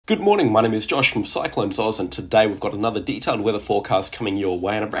Good morning, my name is Josh from CyclonesOZ, and today we've got another detailed weather forecast coming your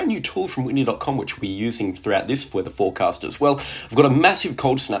way and a brand new tool from windy.com which we're using throughout this weather forecast as well. We've got a massive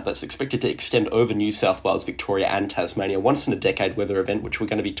cold snap that's expected to extend over New South Wales, Victoria and Tasmania, once in a decade weather event which we're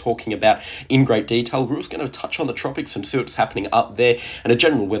going to be talking about in great detail. We're also going to touch on the tropics and see what's happening up there, and a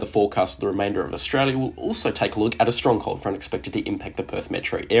general weather forecast of the remainder of Australia. We'll also take a look at a strong cold front expected to impact the Perth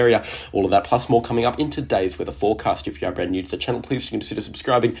metro area. All of that plus more coming up in today's weather forecast. If you are brand new to the channel, please consider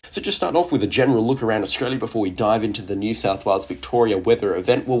subscribing. So just start off with a general look around Australia before we dive into the New South Wales Victoria weather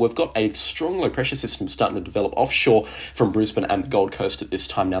event. Well, we've got a strong low pressure system starting to develop offshore from Brisbane and the Gold Coast at this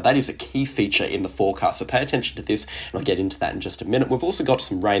time. Now, that is a key feature in the forecast, so pay attention to this, and I'll get into that in just a minute. We've also got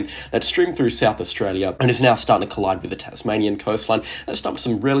some rain that's streamed through South Australia and is now starting to collide with the Tasmanian coastline. That's dumped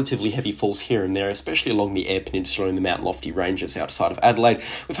some relatively heavy falls here and there, especially along the Eyre Peninsula and the Mount Lofty ranges outside of Adelaide.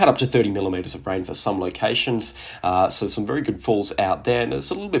 We've had up to 30 millimetres of rain for some locations, so some very good falls out there, and it's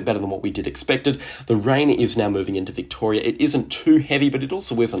a little bit better than what we did expected. The rain is now moving into Victoria. It isn't too heavy, but it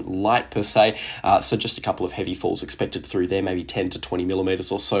also isn't light per se, so just a couple of heavy falls expected through there, maybe 10 to 20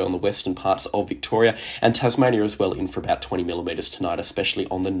 millimetres or so on the western parts of Victoria, and Tasmania as well in for about 20 millimetres tonight, especially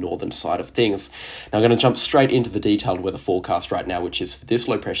on the northern side of things. Now I'm going to jump straight into the detailed weather forecast right now, which is for this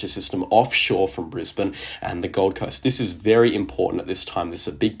low pressure system offshore from Brisbane and the Gold Coast. This is very important at this time. This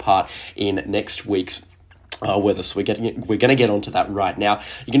is a big part in next week's weather, so we're going to get onto that right now.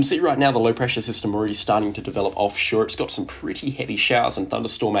 You can see right now the low pressure system already starting to develop offshore. It's got some pretty heavy showers and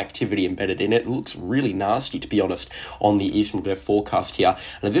thunderstorm activity embedded in it. It looks really nasty, to be honest, on the eastern weather forecast here,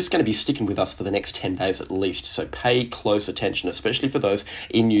 and this is going to be sticking with us for the next 10 days at least, so pay close attention, especially for those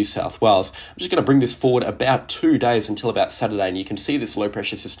in New South Wales. I'm just going to bring this forward about 2 days until about Saturday, and you can see this low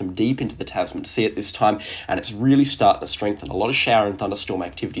pressure system deep into the Tasman Sea at this time, and it's really starting to strengthen. A lot of shower and thunderstorm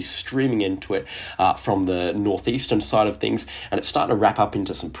activity streaming into it from the northeastern side of things, and it's starting to wrap up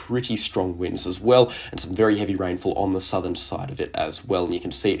into some pretty strong winds as well, and some very heavy rainfall on the southern side of it as well. And you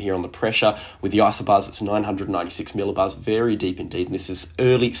can see it here on the pressure with the isobars. It's 996 millibars, very deep indeed, and this is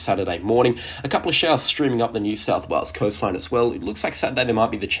early Saturday morning. A couple of showers streaming up the New South Wales coastline as well. It looks like Saturday there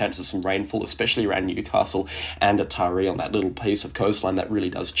might be the chance of some rainfall, especially around Newcastle and at Taree on that little piece of coastline that really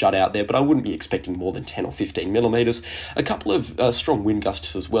does jut out there, but I wouldn't be expecting more than 10 or 15 millimetres. A couple of strong wind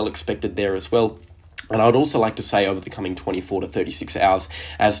gusts as well expected there as well. And I would also like to say over the coming 24 to 36 hours,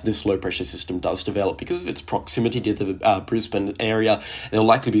 as this low pressure system does develop, because of its proximity to the Brisbane area, there'll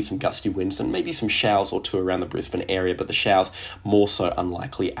likely be some gusty winds and maybe some showers or two around the Brisbane area, but the showers more so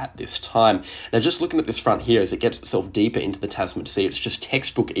unlikely at this time. Now, just looking at this front here, as it gets itself deeper into the Tasman Sea, it's just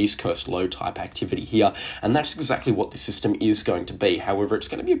textbook East Coast low type activity here, and that's exactly what the system is going to be. However, it's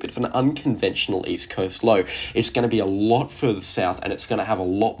going to be a bit of an unconventional East Coast low. It's going to be a lot further south, and it's going to have a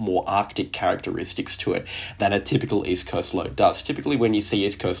lot more Arctic characteristics to it than a typical East Coast low does. Typically, when you see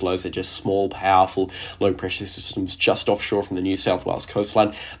East Coast lows, they're just small, powerful, low pressure systems just offshore from the New South Wales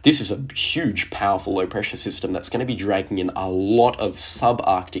coastline. This is a huge, powerful low pressure system that's going to be dragging in a lot of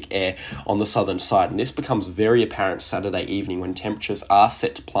subarctic air on the southern side, and this becomes very apparent Saturday evening when temperatures are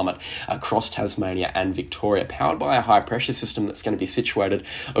set to plummet across Tasmania and Victoria, powered by a high pressure system that's going to be situated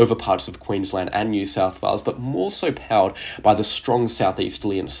over parts of Queensland and New South Wales, but more so powered by the strong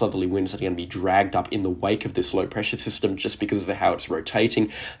southeasterly and southerly winds that are going to be dragged up in the wake of this low pressure system just because of how it's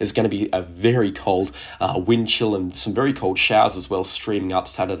rotating. There's going to be a very cold wind chill and some very cold showers as well streaming up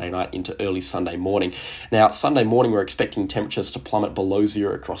Saturday night into early Sunday morning. Now, Sunday morning we're expecting temperatures to plummet below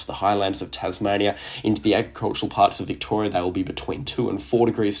zero across the highlands of Tasmania. Into the agricultural parts of Victoria, they will be between 2 and 4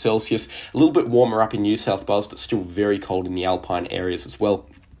 degrees Celsius. A little bit warmer up in New South Wales, but still very cold in the alpine areas as well.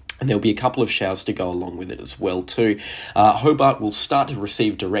 And there'll be a couple of showers to go along with it as well too. Hobart will start to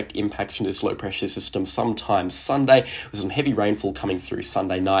receive direct impacts from this low pressure system sometime Sunday, with some heavy rainfall coming through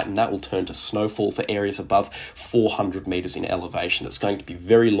Sunday night, and that will turn to snowfall for areas above 400 metres in elevation. It's going to be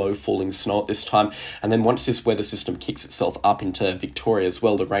very low falling snow at this time, and then once this weather system kicks itself up into Victoria as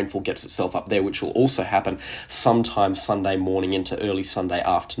well, the rainfall gets itself up there, which will also happen sometime Sunday morning into early Sunday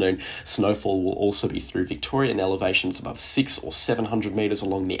afternoon. Snowfall will also be through Victoria in elevations above 600 or 700 metres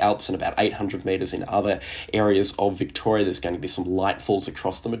along the Alps and about 800 metres in other areas of Victoria. There's going to be some light falls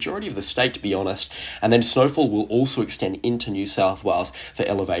across the majority of the state, to be honest, and then snowfall will also extend into New South Wales for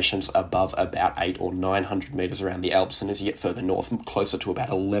elevations above about 800 or 900 metres around the Alps, and as you get further north, closer to about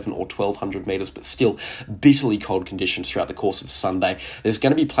 1100 or 1200 metres, but still bitterly cold conditions throughout the course of Sunday. There's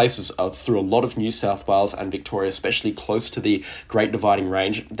going to be places through a lot of New South Wales and Victoria, especially close to the Great Dividing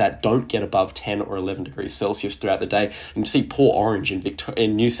Range, that don't get above 10 or 11 degrees Celsius throughout the day. You can see poor orange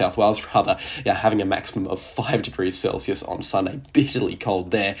in New South South Wales rather, having a maximum of 5 degrees Celsius on Sunday, bitterly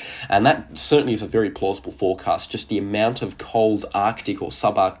cold there, and that certainly is a very plausible forecast. Just the amount of cold Arctic or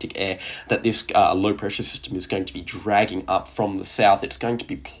subarctic air that this low pressure system is going to be dragging up from the south, it's going to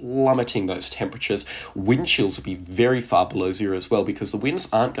be plummeting those temperatures. Wind chills will be very far below zero as well, because the winds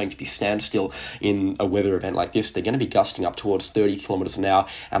aren't going to be standstill in a weather event like this. They're going to be gusting up towards 30 kilometers an hour,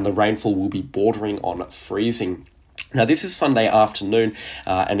 and the rainfall will be bordering on freezing. Now, this is Sunday afternoon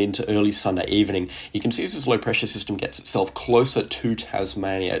and into early Sunday evening. You can see as this low-pressure system gets itself closer to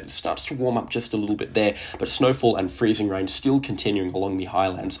Tasmania, it starts to warm up just a little bit there, but snowfall and freezing rain still continuing along the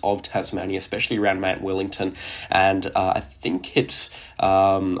highlands of Tasmania, especially around Mount Wellington. And I think it's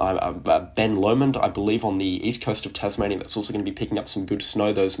Ben Lomond, I believe, on the east coast of Tasmania, that's also going to be picking up some good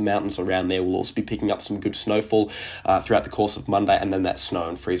snow. Those mountains around there will also be picking up some good snowfall throughout the course of Monday, and then that snow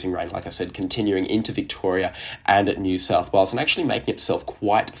and freezing rain, like I said, continuing into Victoria and at New South Wales, and actually making itself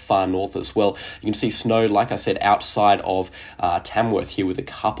quite far north as well. You can see snow, like I said, outside of Tamworth here with a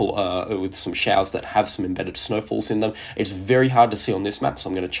couple, with some showers that have some embedded snowfalls in them. It's very hard to see on this map, so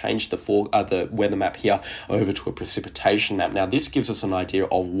I'm going to change the weather map here over to a precipitation map. Now, this gives us an idea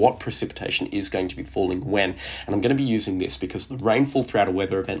of what precipitation is going to be falling when, and I'm going to be using this because the rainfall throughout a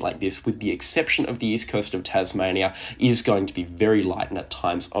weather event like this, with the exception of the east coast of Tasmania, is going to be very light and at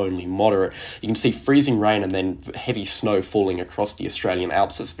times only moderate. You can see freezing rain and then heavy snow falling across the Australian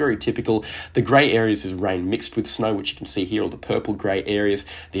Alps. It's very typical. The grey areas is rain mixed with snow, which you can see here, all the purple grey areas.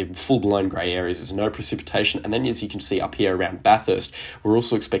 The full-blown grey areas is no precipitation. And then, as you can see up here around Bathurst, we're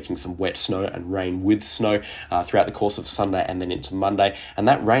also expecting some wet snow and rain with snow throughout the course of Sunday and then into Monday. And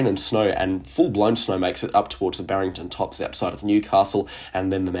that rain and snow and full-blown snow makes it up towards the Barrington Tops outside of Newcastle,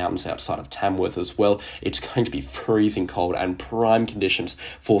 and then the mountains outside of Tamworth as well. It's going to be freezing cold and prime conditions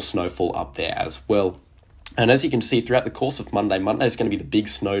for snowfall up there as well. And as you can see throughout the course of Monday is going to be the big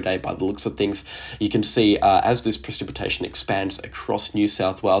snow day by the looks of things. You can see as this precipitation expands across New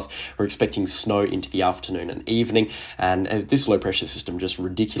South Wales, we're expecting snow into the afternoon and evening. And this low pressure system just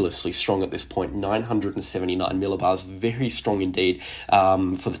ridiculously strong at this point, 979 millibars, very strong indeed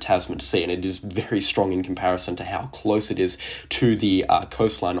for the Tasman Sea. And it is very strong in comparison to how close it is to the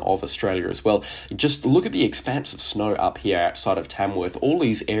coastline of Australia as well. Just look at the expanse of snow up here outside of Tamworth. All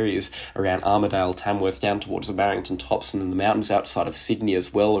these areas around Armidale, Tamworth, down towards the Barrington Tops, and then the mountains outside of Sydney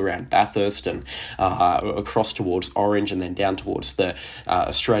as well, around Bathurst and across towards Orange, and then down towards the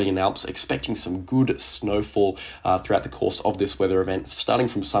Australian Alps, expecting some good snowfall throughout the course of this weather event, starting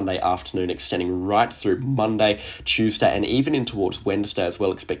from Sunday afternoon, extending right through Monday, Tuesday, and even in towards Wednesday as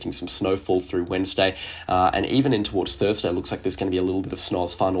well, expecting some snowfall through Wednesday, and even in towards Thursday. Looks like there's going to be a little bit of snow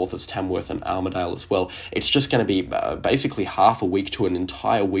as far north as Tamworth and Armidale as well. It's just going to be basically half a week to an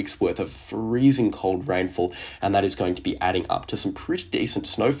entire week's worth of freezing cold rainfall, and that is going to be adding up to some pretty decent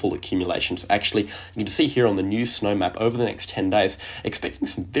snowfall accumulations. Actually, you can see here on the new snow map over the next 10 days, expecting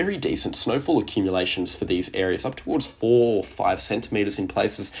some very decent snowfall accumulations for these areas, up towards 4 or 5 centimetres in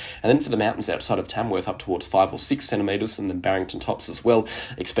places, and then for the mountains outside of Tamworth, up towards 5 or 6 centimetres, and then Barrington Tops as well,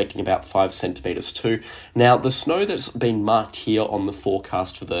 expecting about 5 centimetres too. Now, the snow that's been marked here on the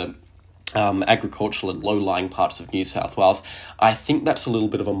forecast for the agricultural and low-lying parts of New South Wales, I think that's a little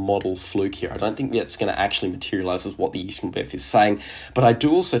bit of a model fluke here. I don't think that's going to actually materialise as what the Eastern Beth is saying, but I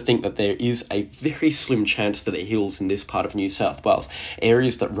do also think that there is a very slim chance for the hills in this part of New South Wales,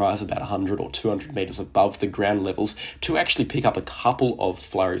 areas that rise about 100 or 200 metres above the ground levels, to actually pick up a couple of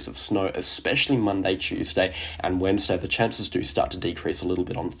flurries of snow, especially Monday, Tuesday and Wednesday. The chances do start to decrease a little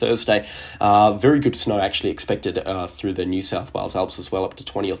bit on Thursday. Very good snow actually expected through the New South Wales Alps as well, up to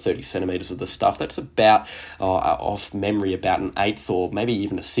 20 or 30 centimetres of the stuff. That's about, off memory, about an eighth or maybe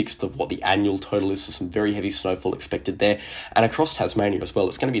even a sixth of what the annual total is, so some very heavy snowfall expected there. And across Tasmania as well,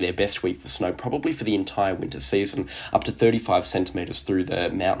 it's going to be their best week for snow, probably for the entire winter season, up to 35 centimetres through the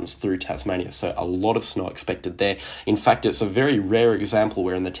mountains through Tasmania, so a lot of snow expected there. In fact, it's a very rare example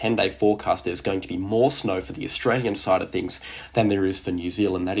where in the 10-day forecast there's going to be more snow for the Australian side of things than there is for New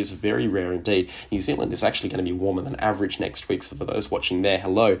Zealand. That is very rare indeed. New Zealand is actually going to be warmer than average next week, so for those watching there,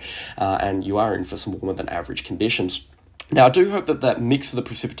 hello. And you are in for some warmer than average conditions. Now, I do hope that that mix of the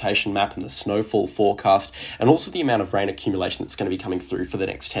precipitation map and the snowfall forecast, and also the amount of rain accumulation that's going to be coming through for the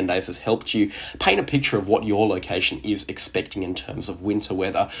next 10 days, has helped you paint a picture of what your location is expecting in terms of winter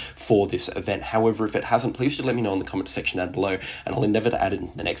weather for this event. However, if it hasn't, please do let me know in the comment section down below, and I'll endeavour to add it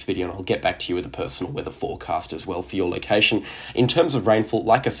in the next video, and I'll get back to you with a personal weather forecast as well for your location. In terms of rainfall,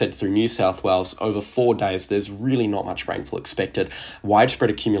 like I said, through New South Wales, over 4 days, there's really not much rainfall expected. Widespread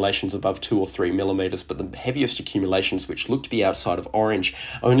accumulations above 2 or 3 millimetres, but the heaviest accumulations, which which look to be outside of orange,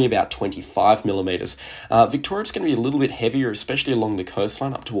 only about 25 millimetres. Victoria's going to be a little bit heavier, especially along the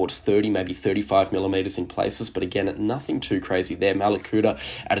coastline, up towards 30, maybe 35 millimetres in places, but again, nothing too crazy there. Malakuta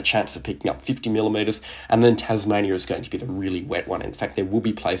at a chance of picking up 50 millimetres, and then Tasmania is going to be the really wet one. In fact, there will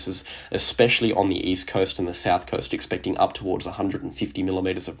be places, especially on the east coast and the south coast, expecting up towards 150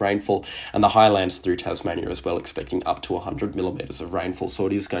 millimetres of rainfall, and the highlands through Tasmania as well, expecting up to 100 millimetres of rainfall. So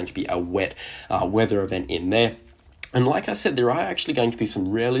it is going to be a wet weather event in there. And like I said, there are actually going to be some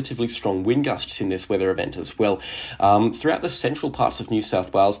relatively strong wind gusts in this weather event as well. Throughout the central parts of New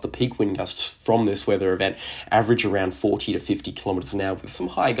South Wales, the peak wind gusts from this weather event average around 40 to 50 kilometres an hour, with some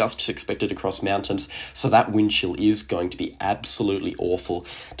high gusts expected across mountains. So that wind chill is going to be absolutely awful.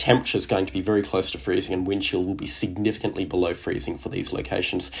 Temperature is going to be very close to freezing, and wind chill will be significantly below freezing for these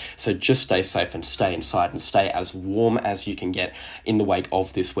locations. So just stay safe and stay inside and stay as warm as you can get in the wake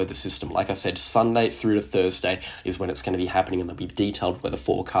of this weather system. Like I said, Sunday through to Thursday is when it's going to be happening, and there'll be detailed weather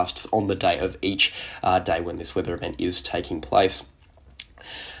forecasts on the day of each day when this weather event is taking place.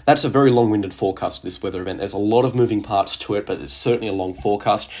 That's a very long-winded forecast of this weather event. There's a lot of moving parts to it, but it's certainly a long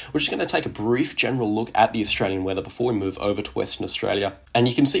forecast. We're just going to take a brief general look at the Australian weather before we move over to Western Australia. And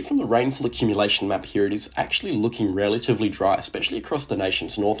you can see from the rainfall accumulation map here, it is actually looking relatively dry, especially across the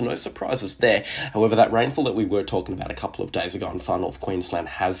nation's north. No surprises there. However, that rainfall that we were talking about a couple of days ago in far north Queensland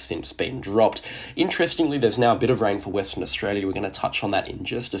has since been dropped. Interestingly, there's now a bit of rain for Western Australia. We're going to touch on that in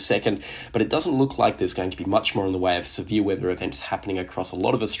just a second, but it doesn't look like there's going to be much more in the way of severe weather events happening across a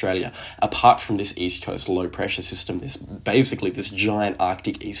lot of Australia, apart from this east coast low pressure system, this giant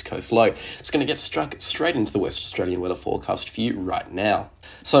Arctic east coast low. It's going to get struck straight into the West Australian weather forecast for you right now.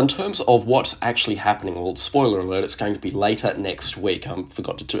 So in terms of what's actually happening, well, spoiler alert, it's going to be later next week. I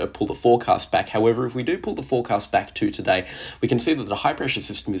forgot to pull the forecast back. However, if we do pull the forecast back to today, we can see that the high pressure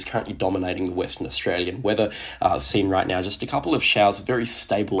system is currently dominating the Western Australian weather scene right now. Just a couple of showers, very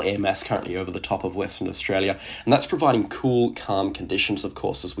stable air mass currently over the top of Western Australia, and that's providing cool, calm conditions, of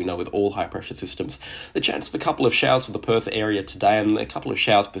course, as we know with all high pressure systems. The chance of a couple of showers for the Perth area today, and a couple of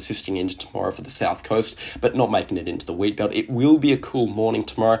showers persisting into tomorrow for the south coast, but not making it into the wheat belt. It will be a cool morning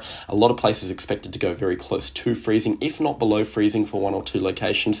tomorrow. A lot of places expected to go very close to freezing, if not below freezing for one or two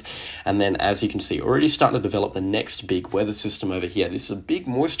locations. And then, as you can see, already starting to develop the next big weather system over here. This is a big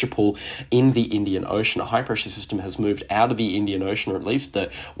moisture pool in the Indian Ocean. A high pressure system has moved out of the Indian Ocean, or at least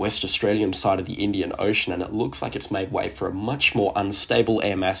the West Australian side of the Indian Ocean, and it looks like it's made way for a much more unstable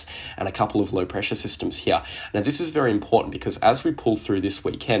air mass and a couple of low pressure systems here. Now, this is very important because as we pull through this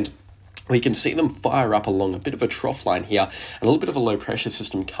weekend, we can see them fire up along a bit of a trough line here, and a little bit of a low pressure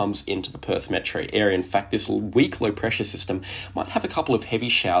system comes into the Perth metro area. In fact, this weak low pressure system might have a couple of heavy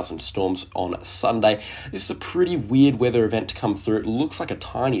showers and storms on Sunday. This is a pretty weird weather event to come through. It looks like a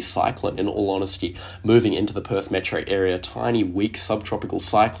tiny cyclone, in all honesty, moving into the Perth metro area. Tiny, weak subtropical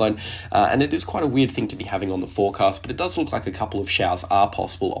cyclone, and it is quite a weird thing to be having on the forecast, but it does look like a couple of showers are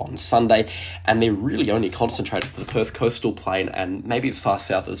possible on Sunday, and they're really only concentrated to the Perth coastal plain and maybe as far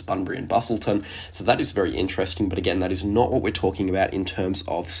south as Bunbury and Busselton. So that is very interesting, but again, that is not what we're talking about in terms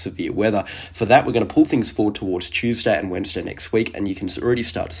of severe weather. For that, we're going to pull things forward towards Tuesday and Wednesday next week, and you can already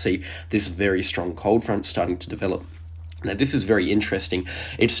start to see this very strong cold front starting to develop. Now, this is very interesting.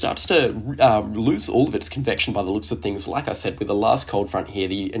 It starts to lose all of its convection by the looks of things. Like I said, with the last cold front here,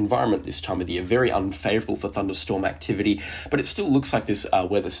 the environment this time of the year, very unfavourable for thunderstorm activity, but it still looks like this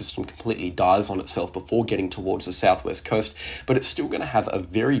weather system completely dies on itself before getting towards the southwest coast, but it's still going to have a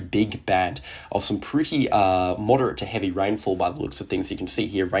very big band of some pretty moderate to heavy rainfall by the looks of things. You can see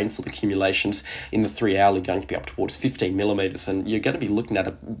here rainfall accumulations in the 3 hourly going to be up towards 15 millimetres, and you're going to be looking at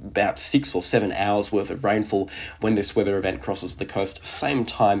about 6 or 7 hours worth of rainfall when this weather event crosses the coast. Same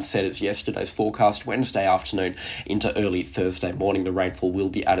time set as yesterday's forecast, Wednesday afternoon into early Thursday morning. The rainfall will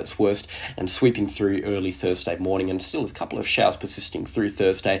be at its worst and sweeping through early Thursday morning, and still a couple of showers persisting through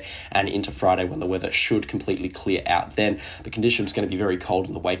Thursday and into Friday when the weather should completely clear out then. The conditions going to be very cold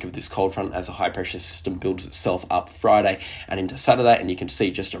in the wake of this cold front as a high pressure system builds itself up Friday and into Saturday, and you can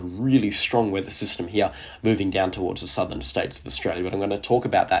see just a really strong weather system here moving down towards the southern states of Australia. But I'm going to talk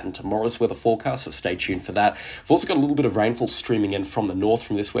about that in tomorrow's weather forecast, so stay tuned for that. We've also got a little bit of rainfall streaming in from the north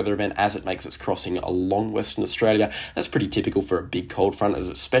from this weather event as it makes its crossing along Western Australia. That's pretty typical for a big cold front,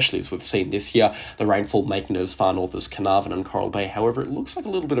 especially as we've seen this year, the rainfall making it as far north as Carnarvon and Coral Bay. However, it looks like a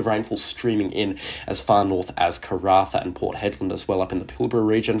little bit of rainfall streaming in as far north as Karratha and Port Hedland as well up in the Pilbara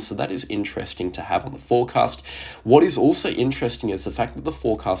region, so that is interesting to have on the forecast. What is also interesting is the fact that the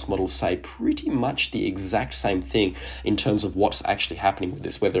forecast models say pretty much the exact same thing in terms of what's actually happening with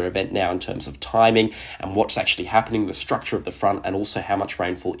this weather event now in terms of timing and what's actually happening the structure of the front and also how much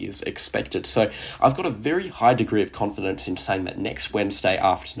rainfall is expected. So I've got a very high degree of confidence in saying that next Wednesday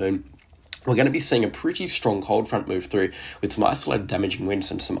afternoon we're going to be seeing a pretty strong cold front move through with some isolated damaging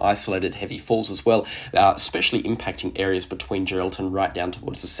winds and some isolated heavy falls as well, especially impacting areas between Geraldton right down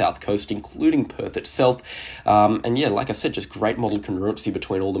towards the south coast, including Perth itself. And yeah, like I said, just great model congruency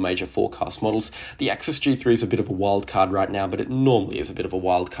between all the major forecast models. The Axis G3 is a bit of a wild card right now, but it normally is a bit of a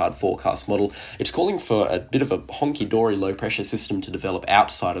wild card forecast model. It's calling for a bit of a honky-dory low-pressure system to develop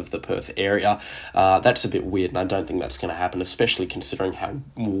outside of the Perth area. That's a bit weird, and I don't think that's going to happen, especially considering how,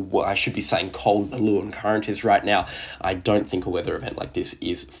 well, I should be saying cold the Lewin current is right now. I don't think a weather event like this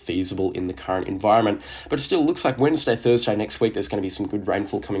is feasible in the current environment, but it still looks like Wednesday, Thursday next week there's going to be some good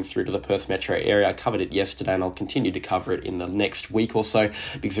rainfall coming through to the Perth metro area. I covered it yesterday and I'll continue to cover it in the next week or so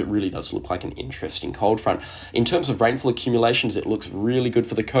because it really does look like an interesting cold front. In terms of rainfall accumulations, it looks really good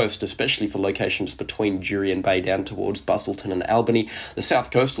for the coast, especially for locations between Jurien Bay down towards Busselton and Albany. The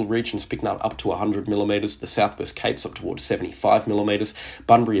south coastal regions picking up to 100 millimetres, the southwest Capes up towards 75 millimetres,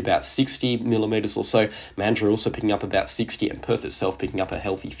 Bunbury about 60 millimetres or so, Mandurah also picking up about 60, and Perth itself picking up a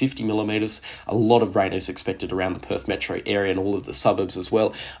healthy 50 millimetres. A lot of rain is expected around the Perth metro area and all of the suburbs as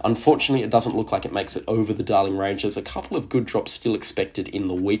well. Unfortunately, it doesn't look like it makes it over the Darling Ranges. A couple of good drops still expected in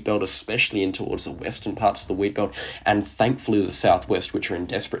the wheatbelt, especially in towards the western parts of the wheatbelt, and thankfully the southwest, which are in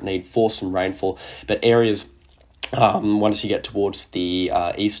desperate need for some rainfall. But areas once you get towards the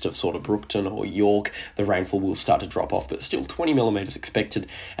east of sort of Brookton or York, the rainfall will start to drop off, but still 20 millimetres expected,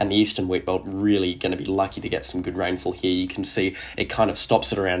 and the eastern wheatbelt really going to be lucky to get some good rainfall here. You can see it kind of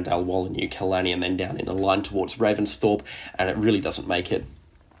stops at around Dalwell and New Caledonia and then down in a line towards Ravensthorpe, and it really doesn't make it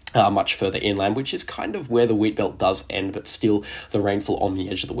much further inland, which is kind of where the wheatbelt does end, but still the rainfall on the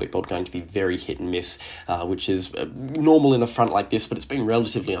edge of the wheatbelt going to be very hit and miss, which is normal in a front like this, but it's been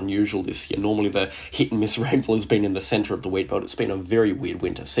relatively unusual this year. Normally the hit and miss rainfall has been in the centre of the wheatbelt. It's been a very weird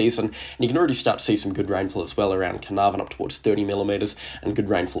winter season, and you can already start to see some good rainfall as well around Carnarvon up towards 30 millimetres, and good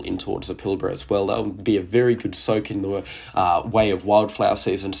rainfall in towards the Pilbara as well. That'll be a very good soak in the way of wildflower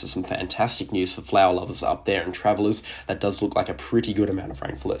season, so some fantastic news for flower lovers up there and travellers. That does look like a pretty good amount of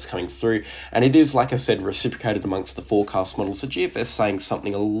rainfall coming through, and it is, like I said, reciprocated amongst the forecast models. The GFS saying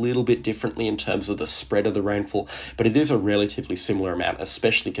something a little bit differently in terms of the spread of the rainfall, but it is a relatively similar amount,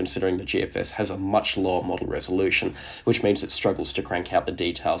 especially considering the GFS has a much lower model resolution, which means it struggles to crank out the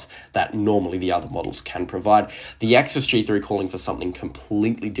details that normally the other models can provide. The Axis G3 calling for something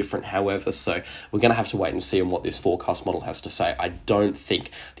completely different, however, so we're going to have to wait and see on what this forecast model has to say. I don't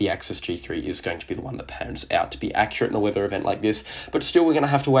think the Axis G3 is going to be the one that pans out to be accurate in a weather event like this, but still we're going to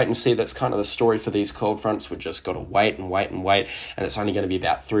have to wait and see. That's kind of the story for these cold fronts. We've just got to wait and wait and wait, and it's only going to be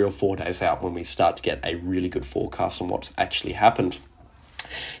about 3 or 4 days out when we start to get a really good forecast on what's actually happened.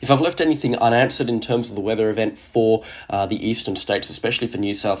 If I've left anything unanswered in terms of the weather event for the eastern states, especially for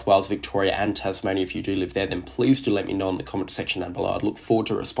New South Wales, Victoria and Tasmania, if you do live there, then please do let me know in the comment section down below. I'd look forward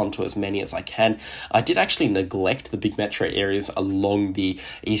to respond to as many as I can. I did actually neglect the big metro areas along the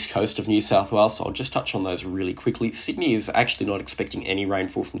east coast of New South Wales, so I'll just touch on those really quickly. Sydney is actually not expecting any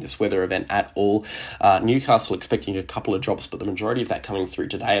rainfall from this weather event at all. Newcastle expecting a couple of drops, but the majority of that coming through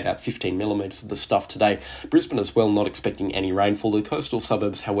today, about 15 millimetres of the stuff today. Brisbane as well, not expecting any rainfall. The coastal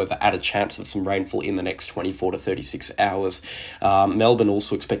suburbs, however, add a chance of some rainfall in the next 24 to 36 hours. Melbourne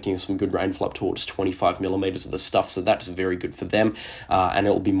also expecting some good rainfall up towards 25 millimetres of the stuff, so that's very good for them, and it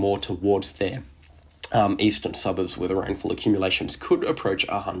will be more towards their eastern suburbs where the rainfall accumulations could approach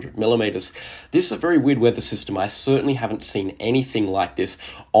 100 millimetres. This is a very weird weather system. I certainly haven't seen anything like this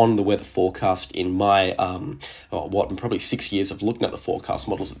on the weather forecast in my, probably 6 years of looking at the forecast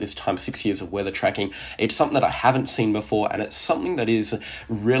models at this time, 6 years of weather tracking. It's something that I haven't seen before, and it's something that is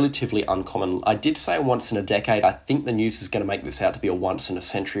relatively uncommon. I did say once in a decade. I think the news is going to make this out to be a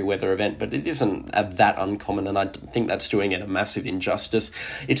once-in-a-century weather event, but it isn't that uncommon, and I think that's doing it a massive injustice.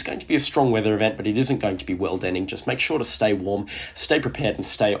 It's going to be a strong weather event, but it isn't going to be well-ending. Just make sure to stay warm, stay prepared, and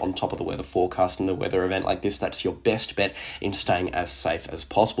stay on top of the weather forecast. In the weather event like this, that's your best bet in staying as safe as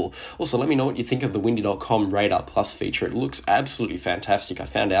possible. Also, let me know what you think of the windy.com Radar Plus feature. It looks absolutely fantastic. I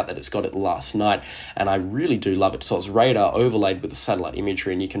found out that it's got it last night, and I really do love it. So it's radar overlaid with the satellite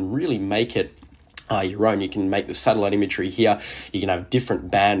imagery, and you can really make it your own. You can make the satellite imagery here. You can have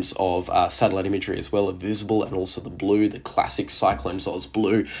different bands of satellite imagery as well, visible, and also the blue, the classic CyclonesOZ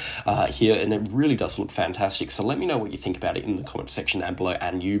blue here, and it really does look fantastic. So let me know what you think about it in the comment section down below,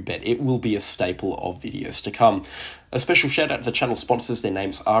 and you bet it will be a staple of videos to come. A special shout out to the channel sponsors. Their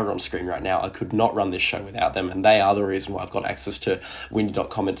names are on screen right now. I could not run this show without them, and they are the reason why I've got access to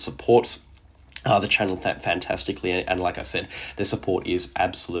windy.com. It supports the channel fantastically, and like I said, their support is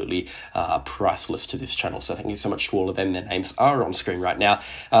absolutely priceless to this channel. So thank you so much to all of them. Their names are on screen right now.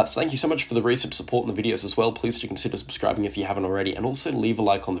 So thank you so much for the recent support in the videos as well. Please do consider subscribing if you haven't already, and also leave a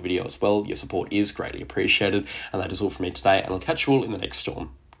like on the video as well. Your support is greatly appreciated. And that is all from me today, and I'll catch you all in the next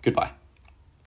storm. Goodbye.